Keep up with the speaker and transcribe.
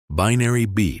binary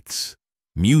beats,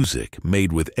 music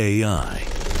made with AI.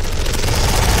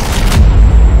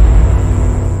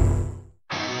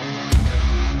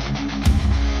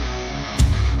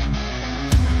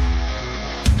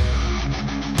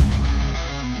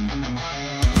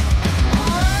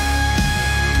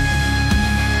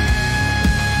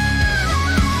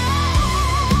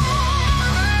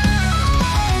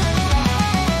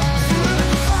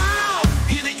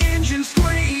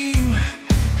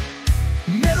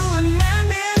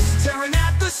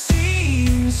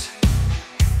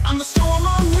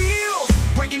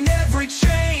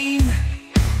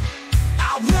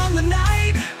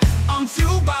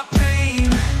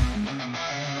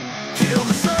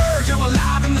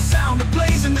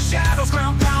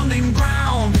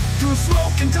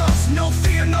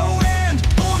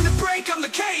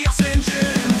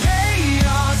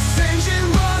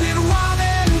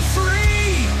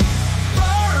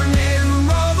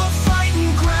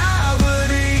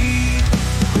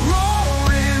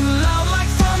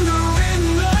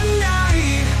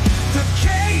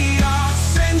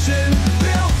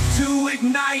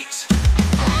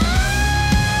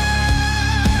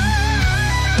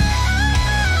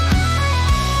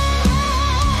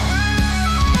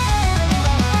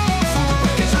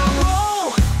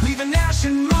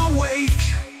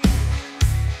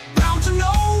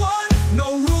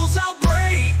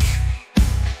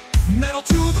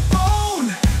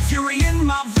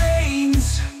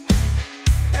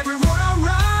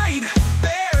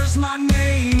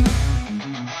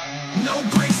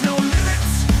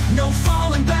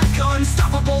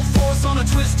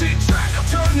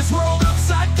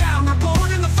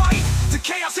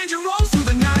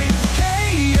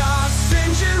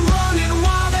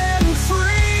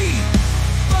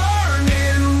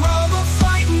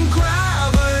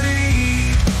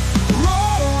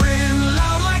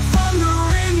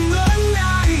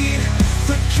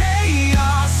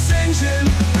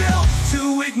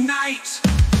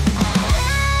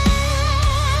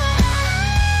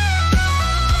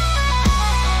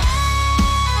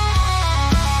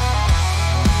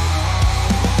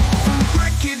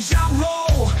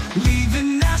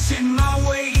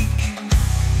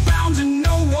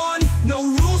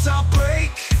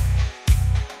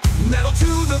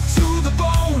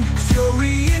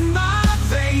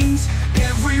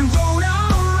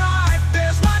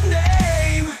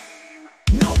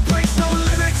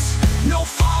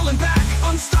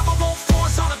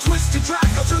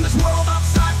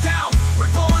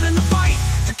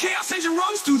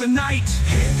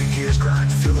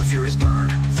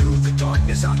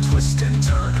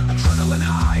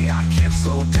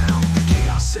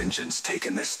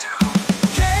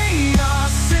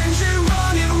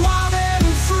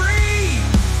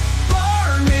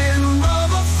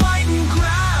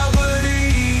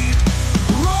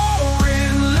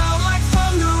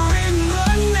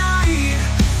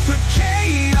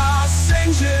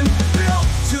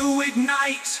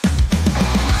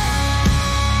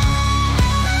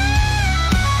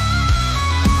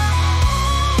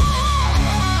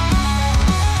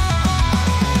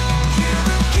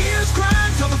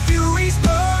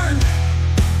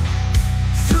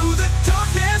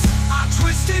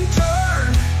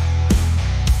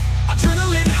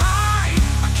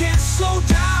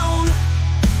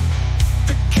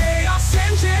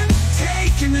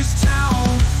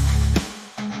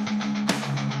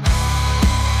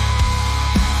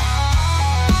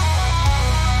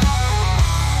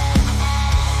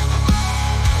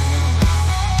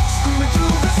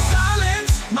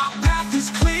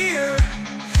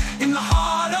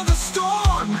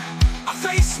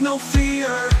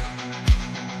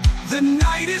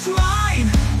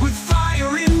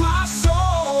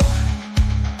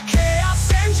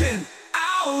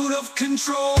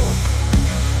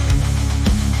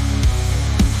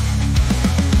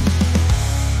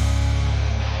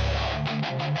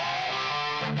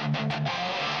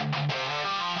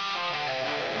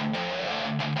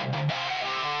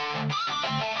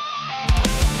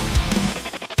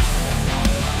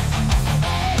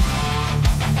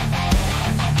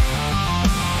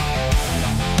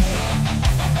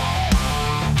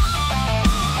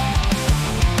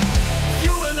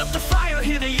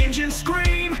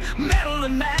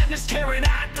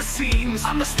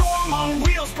 I'm the storm on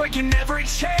wheels, breaking every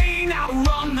chain.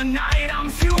 Outrun the night, I'm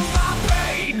fueled by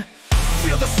pain.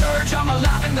 Feel the surge, I'm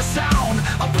alive in the sound.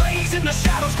 Ablaze in the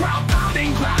shadows, ground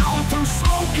pounding ground. Through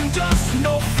smoke and dust,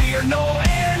 no fear, no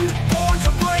end. Born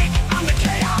to break, I'm the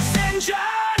chaos engine.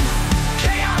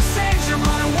 Chaos engine,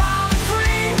 running wild and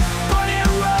free.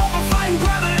 Burning rubber, fighting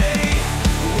gravity.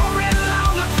 Roaring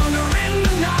loud like thunder in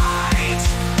the night.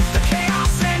 The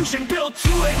chaos engine built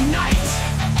to ignite.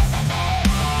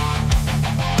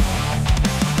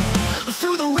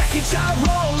 Through the wreckage I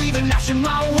roll, even ash in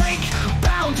my wake.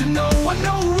 Bound to no one,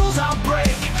 no rules I'll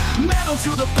break. Metal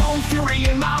to the bone, fury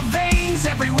in my veins.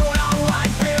 Every road I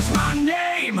ride bears my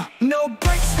name. No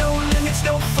breaks, no limits,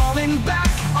 no falling back.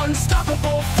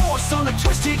 Unstoppable force on a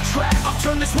twisted track. I'll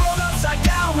turn this world upside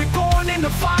down, reborn in the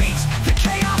fight. The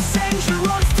chaos engine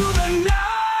runs through the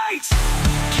night.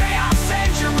 Chaos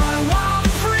engine run wild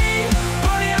and free.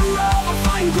 Burning rubber,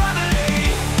 find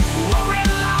gravity.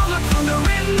 Roaring loud like thunder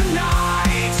in the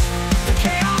night. The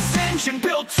chaos engine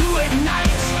built to ignite.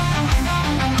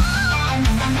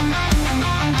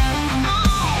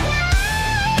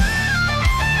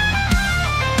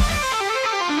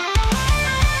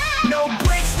 No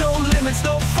breaks, no limits,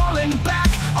 no falling back.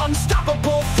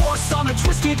 Unstoppable force on a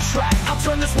twisted track. I'll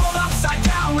turn this world upside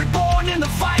down, reborn in the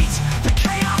fight. The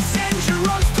chaos engine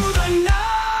runs through the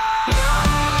night.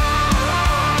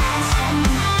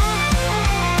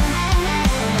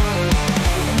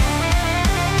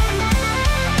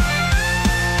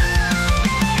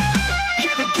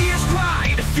 Yeah, the gears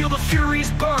grind, feel the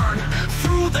furies burn.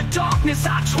 Through the darkness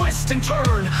I twist and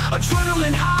turn.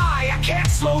 Adrenaline high, I can't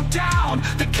slow down.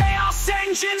 The chaos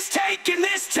engine's taking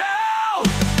this town.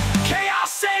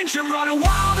 Chaos engine running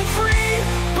wild and free.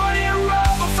 Burning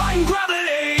rubber, fighting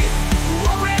gravity.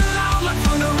 Roaring loud like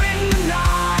thunder in the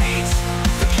night.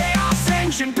 The chaos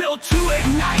engine built to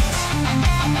ignite.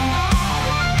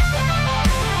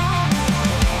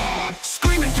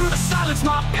 Screaming through the silence,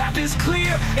 my path is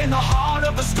clear. In the heart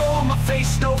of the storm, I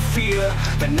face no fear.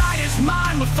 The night is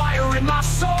mine with fire in my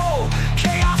soul.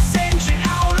 Chaos engine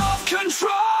out of control.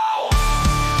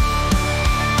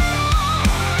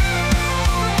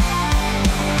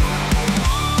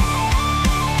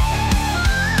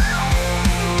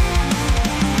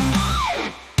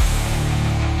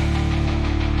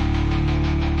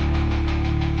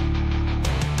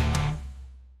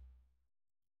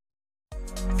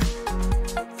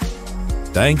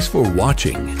 Thanks for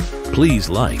watching. Please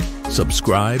like,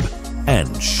 subscribe,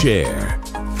 and share.